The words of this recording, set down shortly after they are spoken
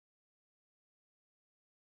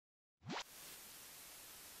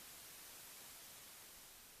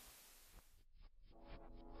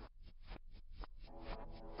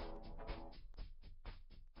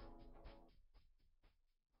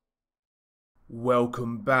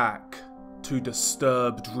Welcome back to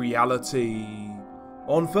Disturbed Reality.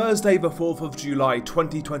 On Thursday the 4th of July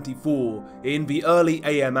 2024, in the early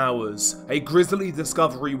AM hours, a grisly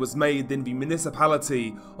discovery was made in the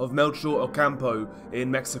municipality of Melchor Ocampo in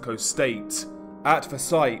Mexico State. At the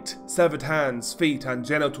site, severed hands, feet and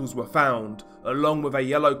genitals were found, along with a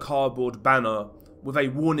yellow cardboard banner with a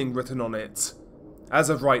warning written on it. As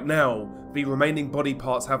of right now, the remaining body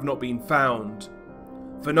parts have not been found.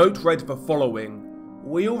 The note read the following: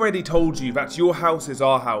 "We already told you that your house is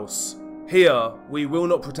our house. Here, we will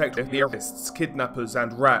not protect terrorists, kidnappers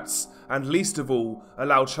and rats, and least of all,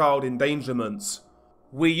 allow child endangerment.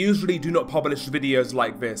 We usually do not publish videos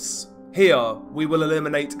like this. Here, we will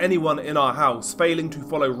eliminate anyone in our house failing to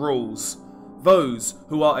follow rules. Those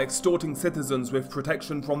who are extorting citizens with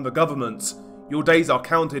protection from the government, your days are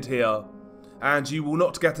counted here, and you will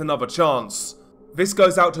not get another chance. This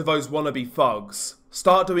goes out to those wannabe thugs.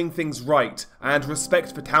 Start doing things right, and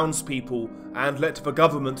respect the townspeople, and let the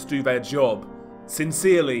government do their job.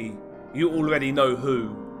 Sincerely, you already know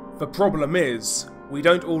who." The problem is, we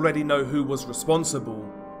don't already know who was responsible.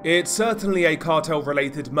 It's certainly a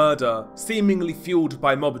cartel-related murder, seemingly fueled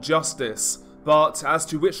by mob justice, but as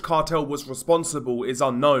to which cartel was responsible is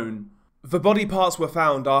unknown. The body parts were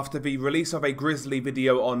found after the release of a grisly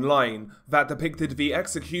video online that depicted the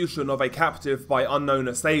execution of a captive by unknown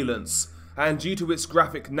assailants, and due to its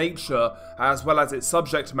graphic nature as well as its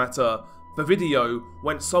subject matter, the video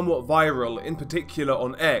went somewhat viral, in particular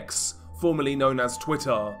on X, formerly known as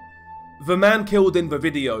Twitter. The man killed in the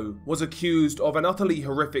video was accused of an utterly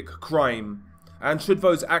horrific crime, and should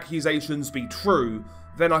those accusations be true,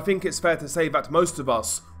 then I think it's fair to say that most of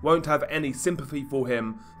us won't have any sympathy for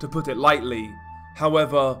him, to put it lightly.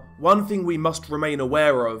 However, one thing we must remain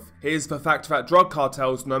aware of is the fact that drug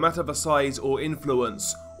cartels, no matter the size or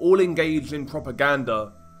influence, all engage in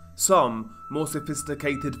propaganda, some more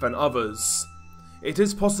sophisticated than others. It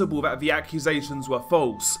is possible that the accusations were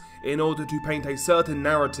false in order to paint a certain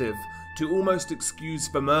narrative to almost excuse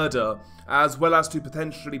the murder, as well as to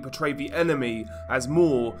potentially portray the enemy as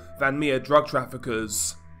more than mere drug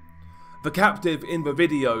traffickers. The captive in the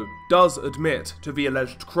video does admit to the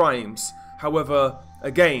alleged crimes. However,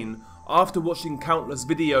 again, after watching countless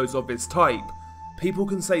videos of this type, people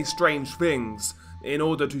can say strange things in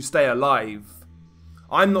order to stay alive.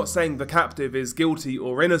 I'm not saying the captive is guilty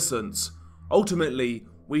or innocent. Ultimately,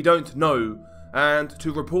 we don't know, and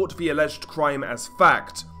to report the alleged crime as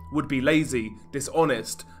fact would be lazy,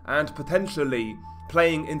 dishonest, and potentially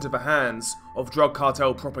playing into the hands of drug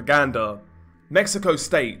cartel propaganda. Mexico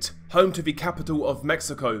State, home to the capital of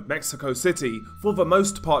Mexico, Mexico City, for the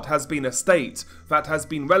most part has been a state that has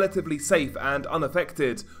been relatively safe and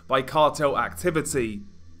unaffected by cartel activity.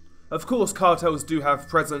 Of course, cartels do have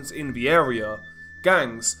presence in the area.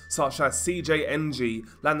 Gangs such as CJNG,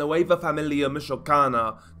 La Nueva Familia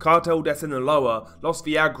Michoacana, Cartel de Sinaloa, Los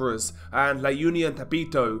Viagras, and La Union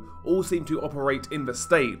Tepito all seem to operate in the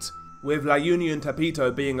state, with La Union Tepito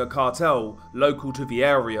being a cartel local to the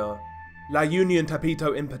area. La Union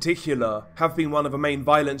Tepito in particular have been one of the main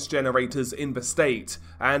violence generators in the state,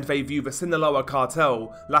 and they view the Sinaloa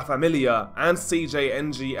cartel, La Familia, and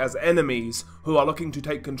CJNG as enemies who are looking to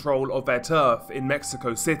take control of their turf in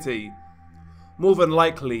Mexico City. More than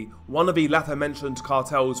likely, one of the latter mentioned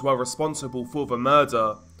cartels were responsible for the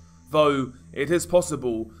murder, though it is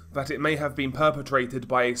possible that it may have been perpetrated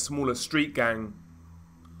by a smaller street gang.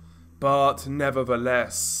 But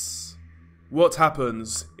nevertheless, what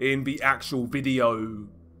happens in the actual video?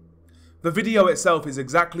 The video itself is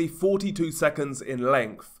exactly 42 seconds in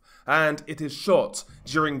length, and it is shot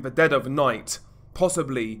during the dead of night,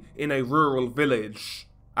 possibly in a rural village.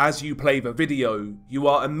 As you play the video, you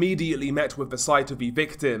are immediately met with the sight of the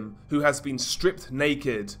victim, who has been stripped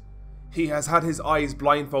naked. He has had his eyes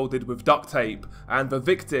blindfolded with duct tape, and the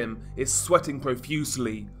victim is sweating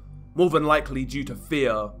profusely, more than likely due to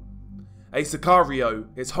fear. A sicario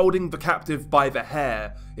is holding the captive by the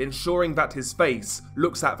hair, ensuring that his face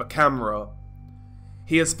looks at the camera.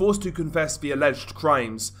 He is forced to confess the alleged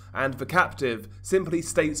crimes, and the captive simply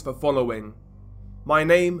states the following: "My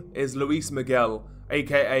name is Luis Miguel,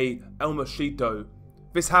 aka El Machito.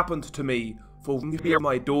 This happened to me for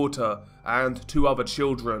my daughter and 2 other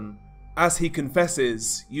children." As he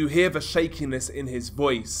confesses, you hear the shakiness in his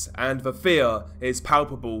voice, and the fear is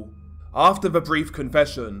palpable. After the brief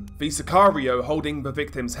confession, the sicario holding the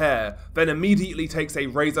victim's hair then immediately takes a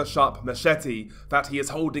razor-sharp machete that he is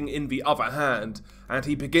holding in the other hand, and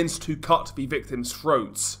he begins to cut the victim's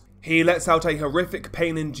throat. He lets out a horrific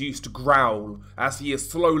pain-induced growl as he is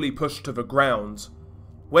slowly pushed to the ground.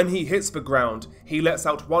 When he hits the ground, he lets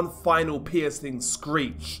out one final piercing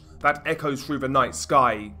screech, that echoes through the night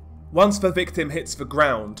sky. Once the victim hits the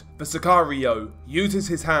ground, the Sicario uses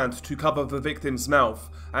his hand to cover the victim's mouth,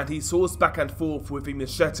 and he saws back and forth with the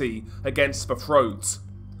machete against the throat.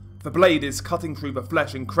 The blade is cutting through the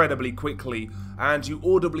flesh incredibly quickly, and you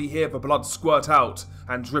audibly hear the blood squirt out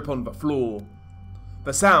and drip on the floor.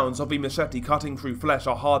 The sounds of the machete cutting through flesh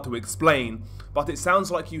are hard to explain, but it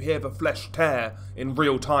sounds like you hear the flesh tear in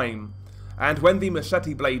real time. And when the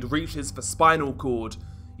machete blade reaches the spinal cord,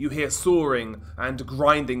 you hear sawing and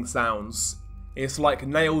grinding sounds. It's like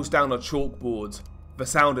nails down a chalkboard. The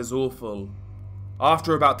sound is awful.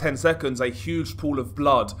 After about 10 seconds, a huge pool of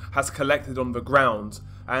blood has collected on the ground,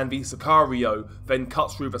 and the Sicario then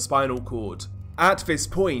cuts through the spinal cord. At this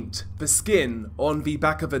point, the skin on the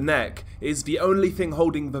back of the neck is the only thing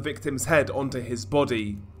holding the victim's head onto his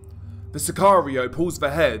body. The Sicario pulls the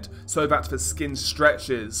head so that the skin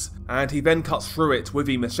stretches, and he then cuts through it with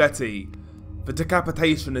the machete. The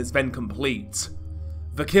decapitation is then complete.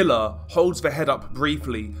 The killer holds the head up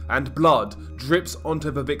briefly, and blood drips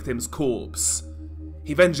onto the victim's corpse.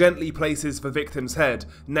 He then gently places the victim's head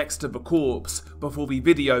next to the corpse before the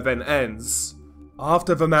video then ends.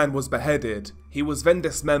 After the man was beheaded, he was then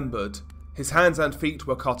dismembered. His hands and feet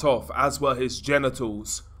were cut off, as were his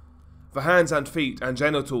genitals. The hands and feet and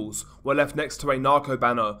genitals were left next to a narco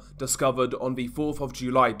banner discovered on the 4th of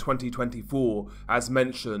July 2024, as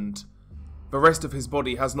mentioned. The rest of his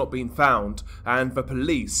body has not been found, and the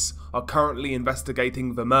police are currently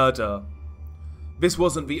investigating the murder. This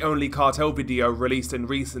wasn't the only Cartel video released in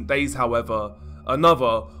recent days, however.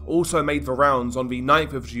 Another also made the rounds on the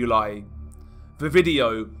 9th of July. The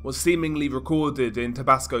video was seemingly recorded in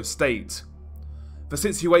Tabasco state. The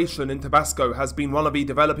situation in Tabasco has been one of the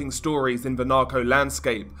developing stories in the narco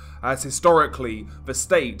landscape, as historically, the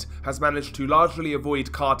state has managed to largely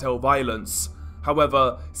avoid cartel violence.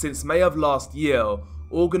 However, since May of last year,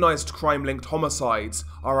 organised crime-linked homicides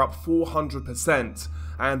are up 400%,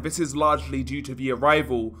 and this is largely due to the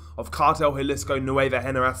arrival of Cartel Jalisco Nueva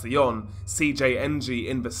Generacion, CJNG,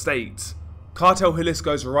 in the state. Cartel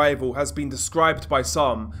Jalisco's arrival has been described by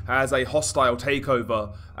some as a hostile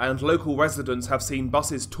takeover, and local residents have seen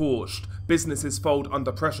buses torched, businesses fold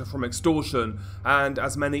under pressure from extortion, and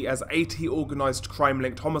as many as 80 organised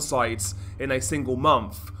crime-linked homicides in a single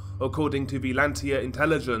month, according to Vigilantia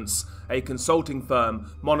Intelligence, a consulting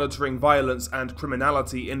firm monitoring violence and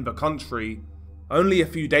criminality in the country. Only a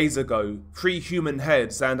few days ago, 3 human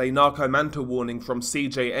heads and a narco-manta warning from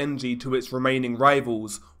CJNG to its remaining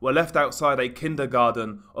rivals were left outside a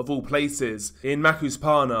kindergarten, of all places, in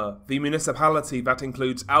Macuspana, the municipality that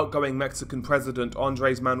includes outgoing Mexican President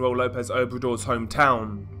Andrés Manuel López Obrador's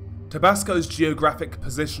hometown. Tabasco's geographic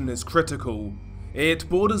position is critical. It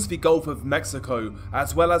borders the Gulf of Mexico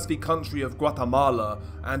as well as the country of Guatemala,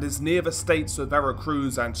 and is near the states of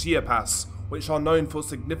Veracruz and Chiapas, which are known for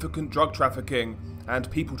significant drug trafficking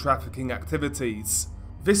and people trafficking activities.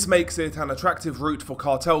 This makes it an attractive route for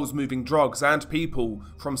cartels moving drugs and people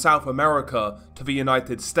from South America to the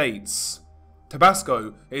United States.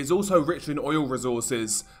 Tabasco is also rich in oil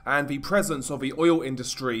resources, and the presence of the oil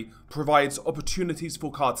industry provides opportunities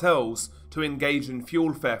for cartels to engage in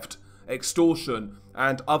fuel theft, extortion,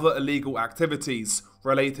 and other illegal activities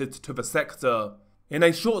related to the sector. In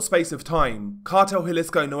a short space of time, Cartel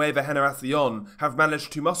Jalisco Nueva Generacion have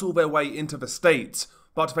managed to muscle their way into the state,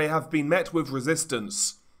 but they have been met with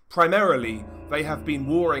resistance. Primarily, they have been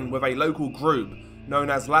warring with a local group known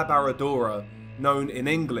as La Barredora, known in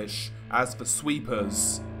English as the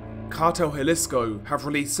Sweepers. Cartel Jalisco have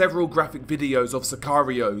released several graphic videos of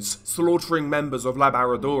sicarios slaughtering members of La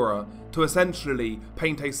Barredora to essentially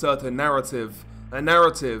paint a certain narrative, a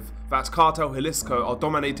narrative that Cartel Jalisco are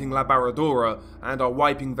dominating La Barredora and are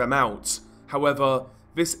wiping them out. However,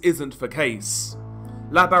 this isn't the case.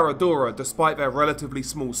 La Barredora, despite their relatively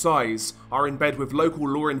small size, are in bed with local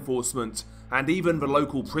law enforcement and even the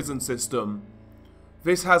local prison system.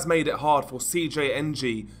 This has made it hard for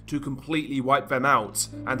CJNG to completely wipe them out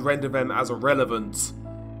and render them as irrelevant.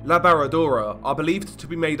 La Barredora are believed to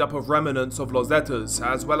be made up of remnants of Los Zetas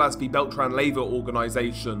as well as the Beltran-Leyva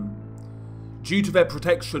organization. Due to their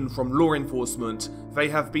protection from law enforcement, they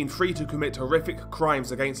have been free to commit horrific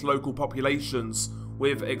crimes against local populations,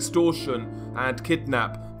 with extortion and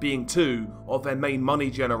kidnap being 2 of their main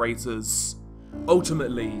money generators.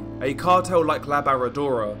 Ultimately, a cartel like La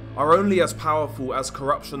Barredora are only as powerful as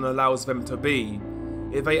corruption allows them to be.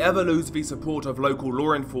 If they ever lose the support of local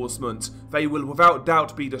law enforcement, they will without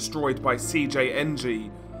doubt be destroyed by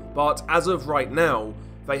CJNG, but as of right now,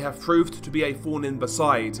 they have proved to be a thorn in the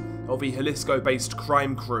side of the Jalisco-based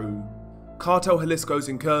crime crew. Cartel Jalisco's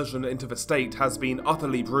incursion into the state has been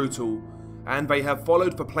utterly brutal, and they have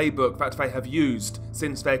followed the playbook that they have used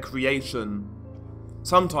since their creation.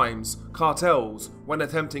 Sometimes, cartels, when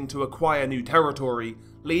attempting to acquire new territory,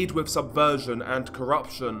 lead with subversion and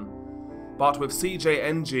corruption. But with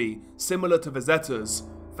CJNG, similar to the Zetas,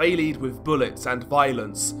 they lead with bullets and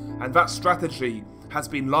violence, and that strategy has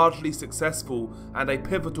been largely successful and a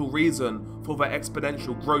pivotal reason for their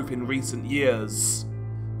exponential growth in recent years.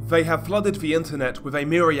 They have flooded the internet with a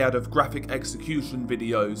myriad of graphic execution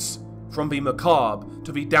videos, from the macabre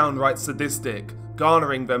to the downright sadistic,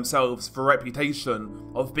 garnering themselves the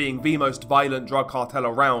reputation of being the most violent drug cartel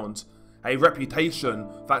around, a reputation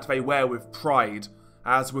that they wear with pride,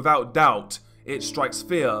 as without doubt it strikes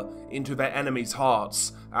fear into their enemies'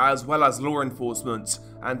 hearts, as well as law enforcement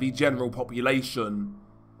and the general population.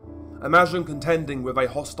 Imagine contending with a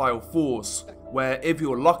hostile force, where if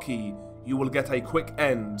you're lucky, you will get a quick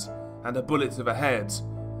end and a bullet to the head,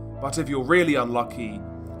 but if you're really unlucky,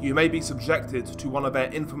 you may be subjected to one of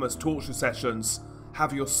their infamous torture sessions,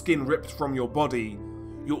 have your skin ripped from your body,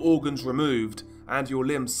 your organs removed, and your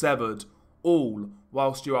limbs severed, all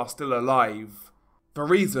whilst you are still alive. The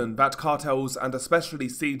reason that cartels and especially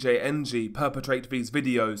CJNG perpetrate these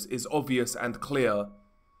videos is obvious and clear: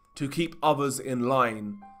 to keep others in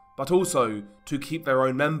line, but also to keep their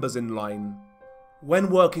own members in line. When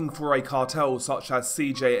working for a cartel such as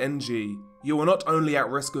CJNG, you are not only at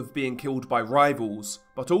risk of being killed by rivals,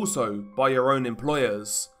 but also by your own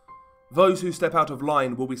employers. Those who step out of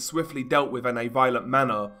line will be swiftly dealt with in a violent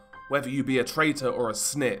manner, whether you be a traitor or a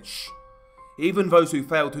snitch. Even those who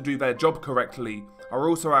fail to do their job correctly are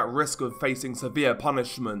also at risk of facing severe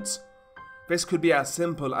punishment. This could be as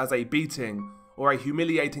simple as a beating, or a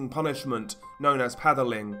humiliating punishment known as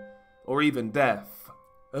paddling, or even death.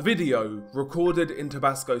 A video recorded in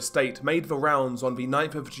Tabasco state made the rounds on the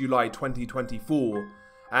 9th of July 2024,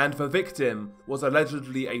 and the victim was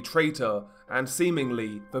allegedly a traitor, and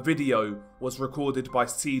seemingly the video was recorded by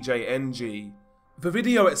CJNG. The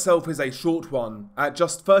video itself is a short one, at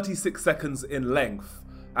just 36 seconds in length,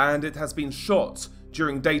 and it has been shot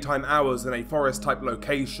during daytime hours in a forest-type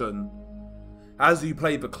location. As you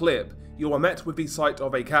play the clip, you are met with the sight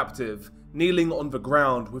of a captive, kneeling on the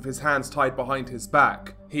ground with his hands tied behind his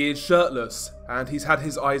back. He is shirtless, and he's had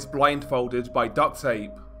his eyes blindfolded by duct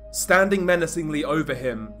tape. Standing menacingly over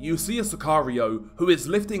him, you see a Sicario who is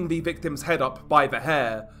lifting the victim's head up by the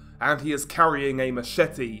hair, and he is carrying a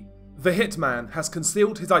machete. The hitman has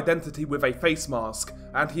concealed his identity with a face mask,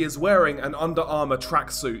 and he is wearing an Under Armour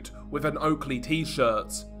tracksuit with an Oakley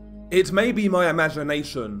t-shirt. It may be my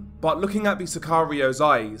imagination, but looking at the Sicario's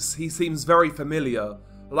eyes, he seems very familiar,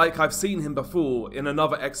 like I've seen him before in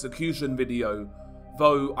another execution video,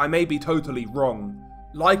 though I may be totally wrong.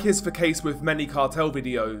 Like is the case with many cartel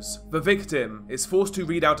videos, the victim is forced to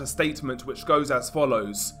read out a statement which goes as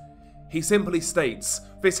follows. He simply states,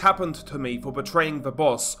 "This happened to me for betraying the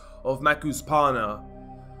boss of Macuspana."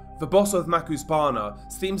 The boss of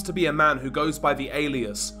Macuspana seems to be a man who goes by the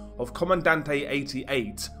alias of Comandante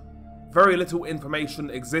 88. Very little information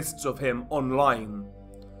exists of him online.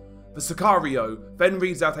 The Sicario then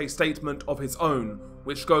reads out a statement of his own,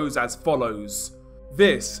 which goes as follows.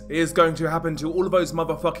 "This is going to happen to all of those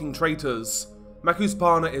motherfucking traitors.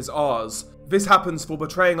 Macuspana is ours. This happens for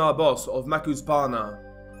betraying our boss of Macuspana."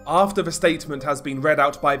 After the statement has been read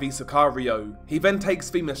out by the Sicario, he then takes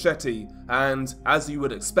the machete and, as you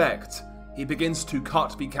would expect, he begins to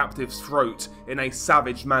cut the captive's throat in a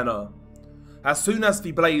savage manner. As soon as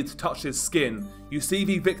the blade touches skin, you see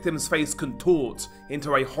the victim's face contort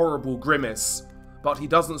into a horrible grimace, but he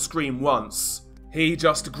doesn't scream once. He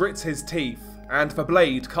just grits his teeth, and the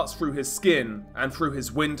blade cuts through his skin and through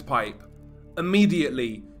his windpipe.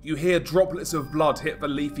 Immediately, you hear droplets of blood hit the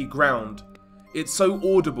leafy ground. It's so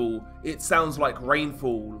audible, it sounds like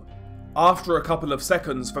rainfall. After a couple of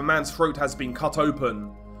seconds, the man's throat has been cut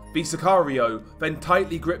open. The Sicario then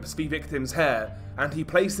tightly grips the victim's hair, and he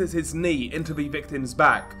places his knee into the victim's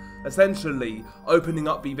back, essentially opening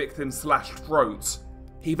up the victim's slashed throat.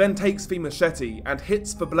 He then takes the machete and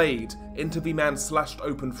hits the blade into the man's slashed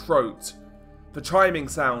open throat. The chiming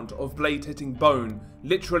sound of blade hitting bone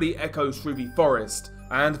literally echoes through the forest,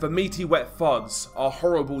 and the meaty wet thuds are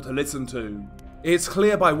horrible to listen to. It's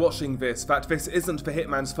clear by watching this that this isn't the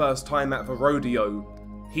hitman's first time at the rodeo.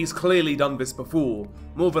 He's clearly done this before,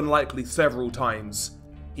 more than likely several times.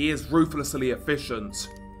 He is ruthlessly efficient.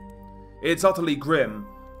 It's utterly grim.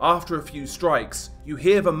 After a few strikes, you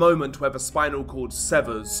hear the moment where the spinal cord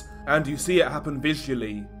severs, and you see it happen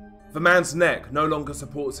visually. The man's neck no longer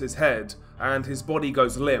supports his head, and his body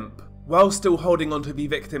goes limp. While still holding onto the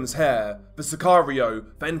victim's hair, the Sicario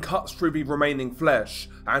then cuts through the remaining flesh,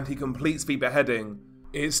 and he completes the beheading.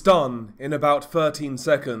 It's done in about 13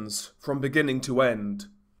 seconds, from beginning to end.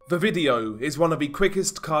 The video is one of the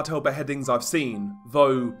quickest cartel beheadings I've seen,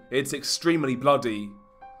 though it's extremely bloody.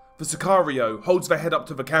 The Sicario holds the head up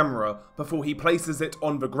to the camera before he places it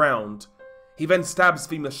on the ground. He then stabs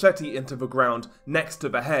the machete into the ground next to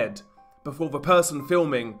the head, before the person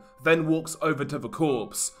filming then walks over to the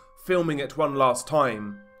corpse, filming it one last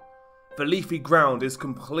time. The leafy ground is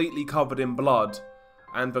completely covered in blood,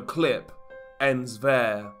 and the clip ends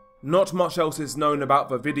there. Not much else is known about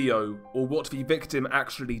the video or what the victim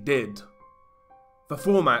actually did. The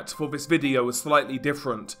format for this video was slightly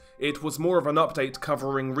different. It was more of an update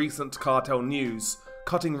covering recent cartel news,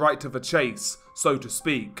 cutting right to the chase, so to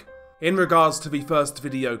speak. In regards to the first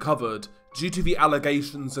video covered, due to the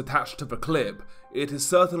allegations attached to the clip, it is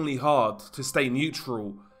certainly hard to stay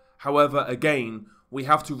neutral. However, again, we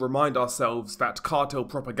have to remind ourselves that cartel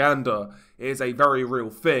propaganda is a very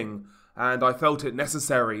real thing, and I felt it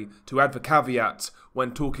necessary to add the caveat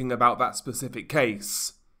when talking about that specific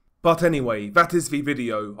case. But anyway, that is the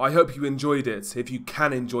video. I hope you enjoyed it, if you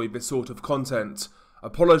can enjoy this sort of content.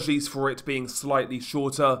 Apologies for it being slightly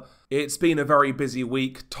shorter. It's been a very busy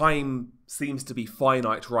week. Time seems to be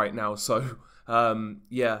finite right now, so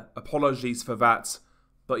yeah, apologies for that.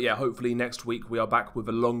 But yeah, hopefully next week we are back with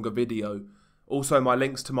a longer video. Also, my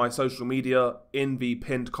links to my social media in the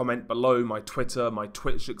pinned comment below, my Twitter, my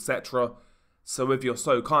Twitch, etc. So if you're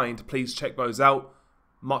so kind, please check those out.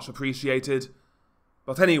 Much appreciated.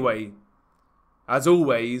 But anyway, as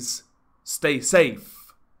always, stay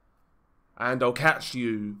safe. And I'll catch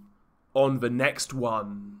you on the next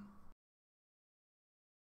one.